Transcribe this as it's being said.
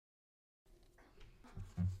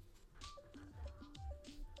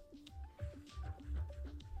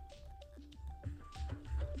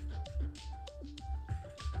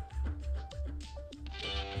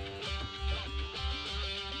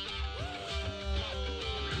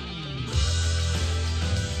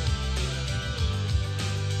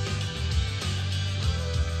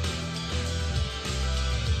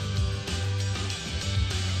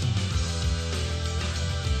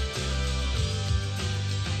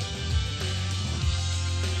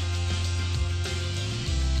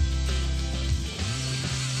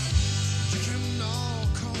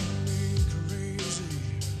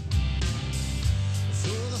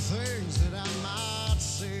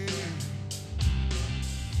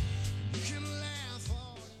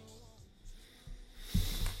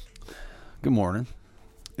Good morning.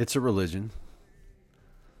 It's a religion.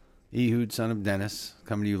 Ehud, son of Dennis,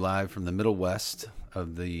 coming to you live from the Middle West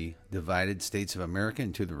of the divided states of America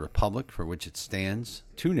into the republic for which it stands,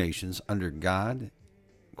 two nations under God,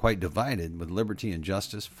 quite divided, with liberty and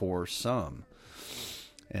justice for some.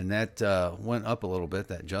 And that went up a little bit,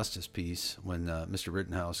 that justice piece, when Mr.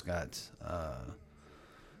 Rittenhouse got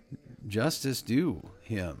justice due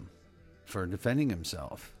him for defending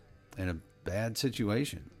himself in a bad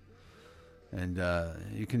situation. And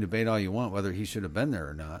you can debate all you want whether he should have been there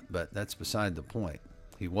or not, but that's beside the point.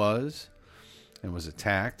 He was, and was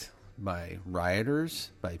attacked by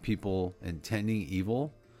rioters, by people intending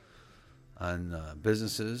evil on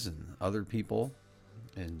businesses and other people.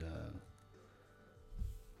 And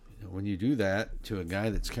when you do that to a guy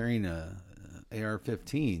that's carrying a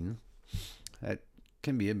AR-15, that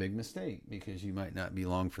can be a big mistake because you might not be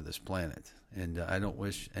long for this planet. And I don't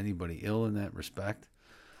wish anybody ill in that respect.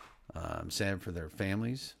 I'm sad for their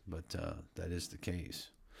families, but that is the case.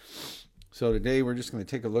 So today we're just going to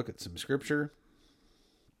take a look at some scripture.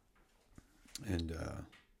 And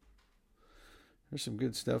there's some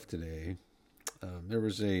good stuff today. There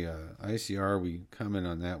was a ICR. We comment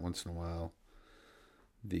on that once in a while.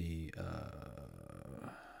 The,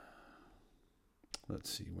 let's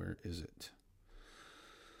see, where is it?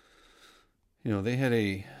 They had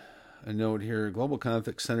a note here: global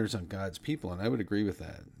conflict centers on God's people, and I would agree with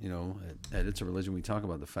that. At It's a Religion, we talk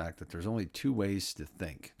about the fact that there's only two ways to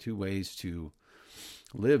think, two ways to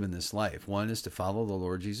live in this life. One is to follow the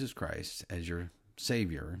Lord Jesus Christ as your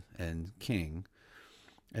Savior and King,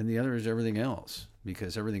 and the other is everything else,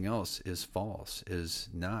 because everything else is false, is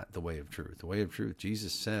not the way of truth. The way of truth,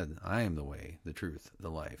 Jesus said, "I am the way, the truth, the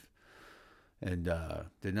life," and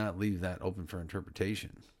did not leave that open for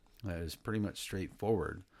interpretation. That is pretty much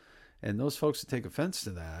straightforward. And those folks that take offense to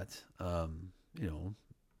that,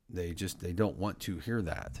 they don't want to hear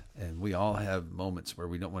that. And we all have moments where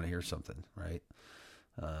we don't want to hear something, right?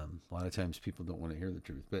 A lot of times people don't want to hear the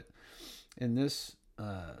truth. But in this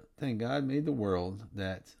thing, God made the world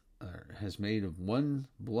that has made of one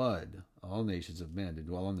blood all nations of men to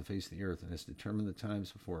dwell on the face of the earth, and has determined the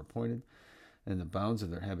times before appointed and the bounds of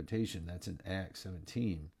their habitation. That's in Acts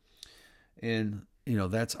 17. And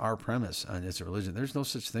that's our premise on It's a Religion. There's no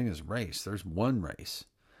such thing as race. There's one race.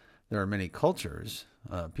 There are many cultures.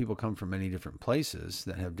 People come from many different places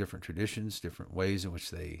that have different traditions, different ways in which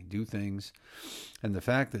they do things. And the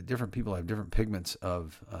fact that different people have different pigments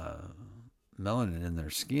of melanin in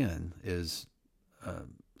their skin is,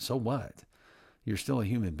 so what? You're still a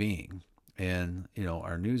human being. And,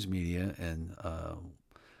 our news media and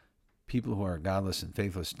people who are godless and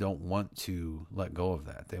faithless don't want to let go of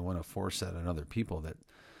that. They want to force that on other people, that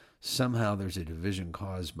somehow there's a division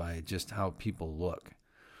caused by just how people look.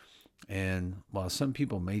 And while some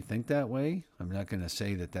people may think that way, I'm not going to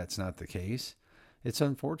say that that's not the case. It's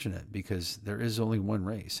unfortunate because there is only one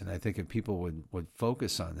race. And I think if people would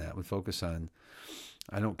focus on that, would focus on,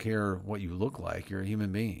 I don't care what you look like, you're a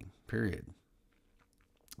human being, period.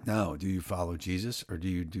 Now, do you follow Jesus or do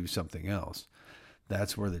you do something else?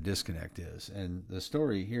 That's where the disconnect is. And the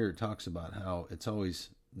story here talks about how it's always,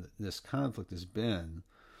 this conflict has been,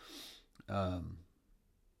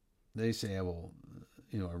 they say,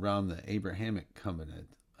 around the Abrahamic covenant,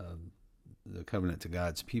 the covenant to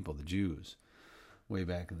God's people, the Jews, way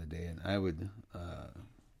back in the day. And I would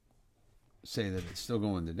say that it's still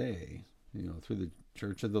going today, through the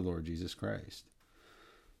Church of the Lord Jesus Christ.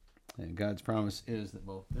 And God's promise is that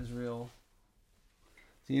both Israel,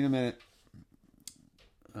 see in a minute,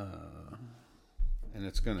 and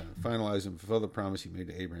it's going to finalize and fulfill the promise he made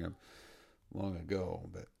to Abraham long ago.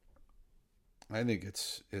 But I think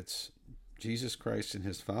it's Jesus Christ and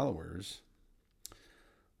his followers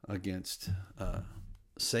against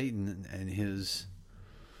Satan and his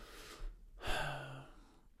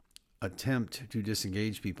attempt to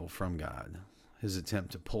disengage people from God, his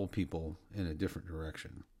attempt to pull people in a different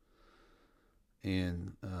direction.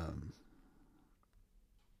 And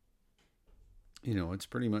it's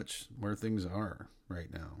pretty much where things are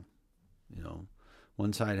right now.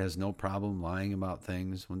 One side has no problem lying about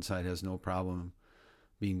things. One side has no problem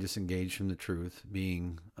being disengaged from the truth,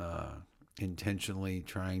 being intentionally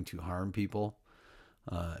trying to harm people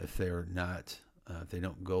if they're not, if they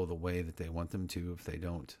don't go the way that they want them to, if they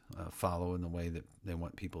don't follow in the way that they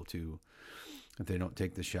want people to, if they don't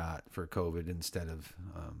take the shot for COVID instead of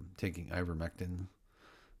taking ivermectin,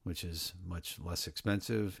 which is much less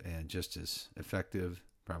expensive and just as effective,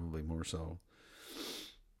 probably more so.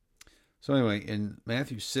 So anyway, in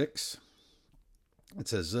Matthew 6, it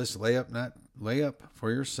says this: lay up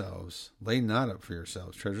for yourselves, lay not up for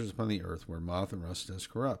yourselves treasures upon the earth, where moth and rust does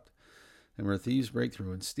corrupt, And where thieves break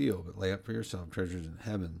through and steal, but lay up for yourself treasures in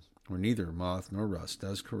heaven, where neither moth nor rust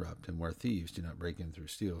does corrupt, and where thieves do not break in through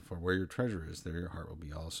steal. For where your treasure is, there your heart will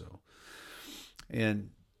be also. And,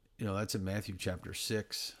 that's in Matthew chapter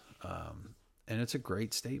 6. And it's a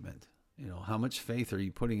great statement. How much faith are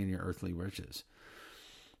you putting in your earthly riches?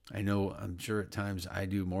 I'm sure at times I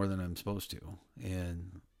do more than I'm supposed to.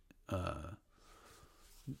 And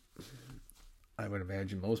I would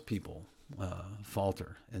imagine most people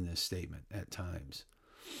falter in this statement at times,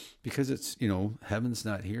 because it's, heaven's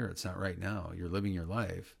not here. It's not right now. You're living your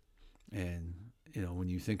life. And, when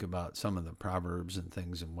you think about some of the proverbs and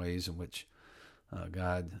things and ways in which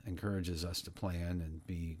God encourages us to plan and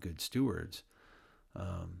be good stewards,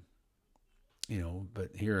 but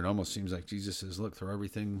here it almost seems like Jesus says, look, throw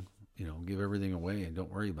everything, give everything away and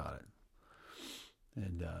don't worry about it.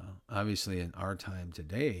 And obviously in our time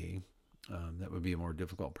today, that would be a more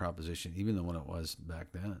difficult proposition, even than when it was back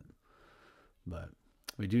then. But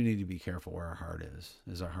we do need to be careful where our heart is.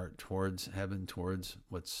 Is our heart towards heaven, towards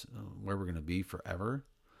where we're going to be forever,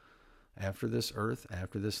 after this earth,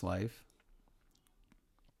 after this life?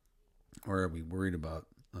 Or are we worried about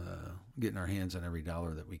getting our hands on every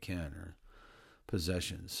dollar that we can, or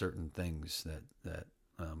possessions, certain things that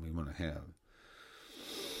we want to have?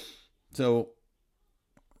 So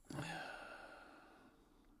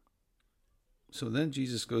then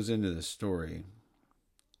Jesus goes into this story.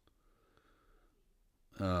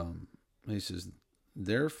 He says,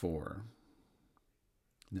 therefore,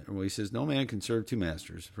 he says, no man can serve two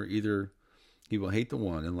masters, for either he will hate the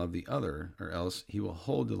one and love the other, or else he will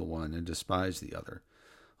hold to the one and despise the other.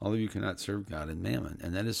 All of you cannot serve God and mammon.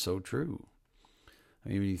 And that is so true. I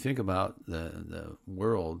mean, when you think about the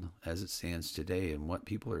world as it stands today and what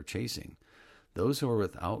people are chasing, those who are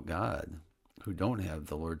without God, who don't have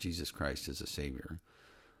the Lord Jesus Christ as a Savior,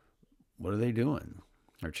 what are they doing?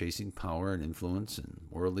 They're chasing power and influence and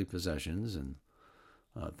worldly possessions and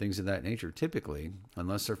things of that nature, typically,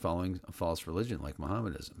 unless they're following a false religion like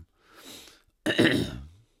Mohammedanism. And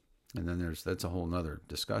then that's a whole nother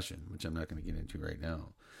discussion, which I'm not going to get into right now.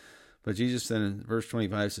 But Jesus then in verse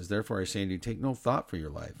 25 says, therefore I say unto you, take no thought for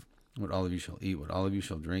your life, what all of you shall eat, what all of you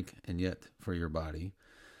shall drink, and yet for your body,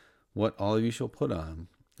 what all of you shall put on.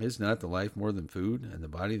 Is not the life more than food, and the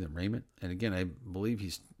body than raiment? And again, I believe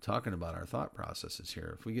he's talking about our thought processes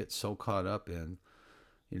here. If we get so caught up in,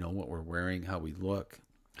 what we're wearing, how we look,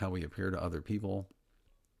 how we appear to other people,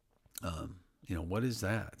 what is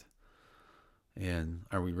that? And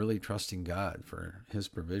are we really trusting God for his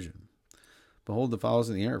provision? Behold the fowls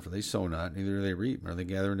in the air, for they sow not, neither do they reap, nor they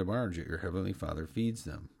gather into barns, yet your heavenly Father feeds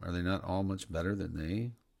them. Are they not all much better than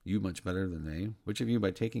they? You much better than they? Which of you by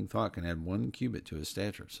taking thought can add 1 cubit to his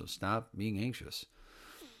stature? So stop being anxious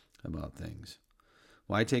about things.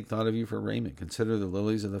 Why take thought of you for raiment? Consider the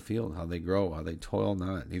lilies of the field, how they grow, how they toil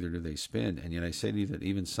not, neither do they spin. And yet I say to you that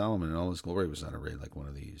even Solomon in all his glory was not arrayed like one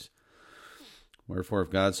of these. Wherefore, if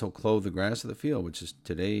God so clothe the grass of the field, which is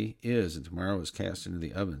today is, and tomorrow is cast into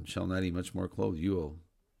the oven, shall not he much more clothe you,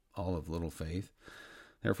 all of little faith?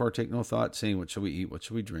 Therefore take no thought, saying, what shall we eat, what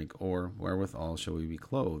shall we drink, or wherewithal shall we be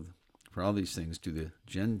clothed? For all these things do the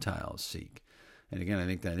Gentiles seek. And again, I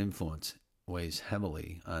think that influence weighs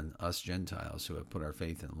heavily on us Gentiles who have put our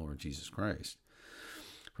faith in the Lord Jesus Christ.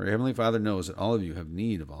 For your heavenly Father knows that all of you have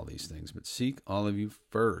need of all these things, but seek all of you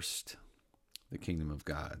first the kingdom of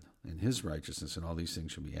God and his righteousness, and all these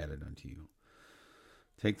things shall be added unto you.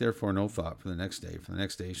 Take therefore no thought for the next day, for the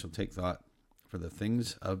next day shall take thought for the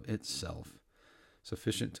things of itself.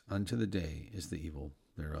 Sufficient unto the day is the evil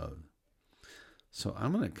thereof. So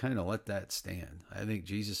I'm going to kind of let that stand. I think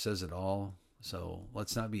Jesus says it all. So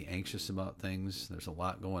let's not be anxious about things. There's a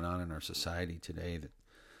lot going on in our society today that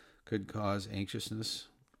could cause anxiousness.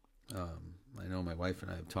 I know my wife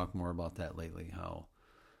and I have talked more about that lately, how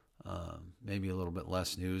maybe a little bit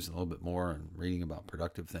less news, a little bit more, and reading about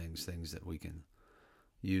productive things that we can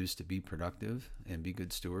use to be productive and be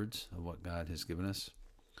good stewards of what God has given us.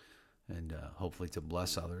 And hopefully to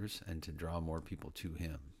bless others and to draw more people to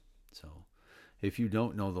him. So if you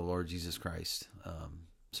don't know the Lord Jesus Christ,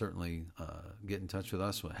 certainly get in touch with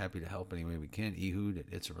us. We're happy to help any way we can. Ehud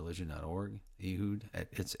at itsareligion.org. Ehud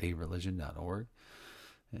at itsareligion.org.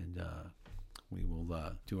 And we will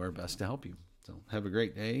do our best to help you. So have a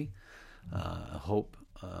great day. I hope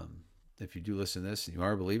if you do listen to this and you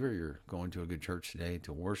are a believer, you're going to a good church today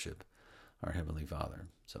to worship our Heavenly Father.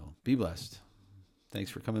 So be blessed.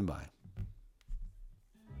 Thanks for coming by.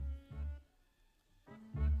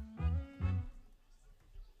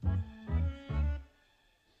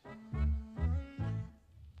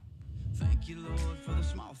 Thank you, Lord. for the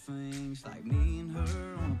small things, like me and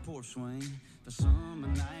her on a porch swing, for summer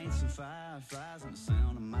nights and fireflies and the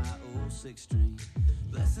sound of my old six string.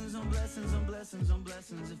 Blessings on blessings on blessings on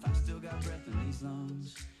blessings. If I still got breath in these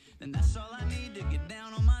lungs, then that's all I need to get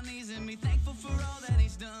down on my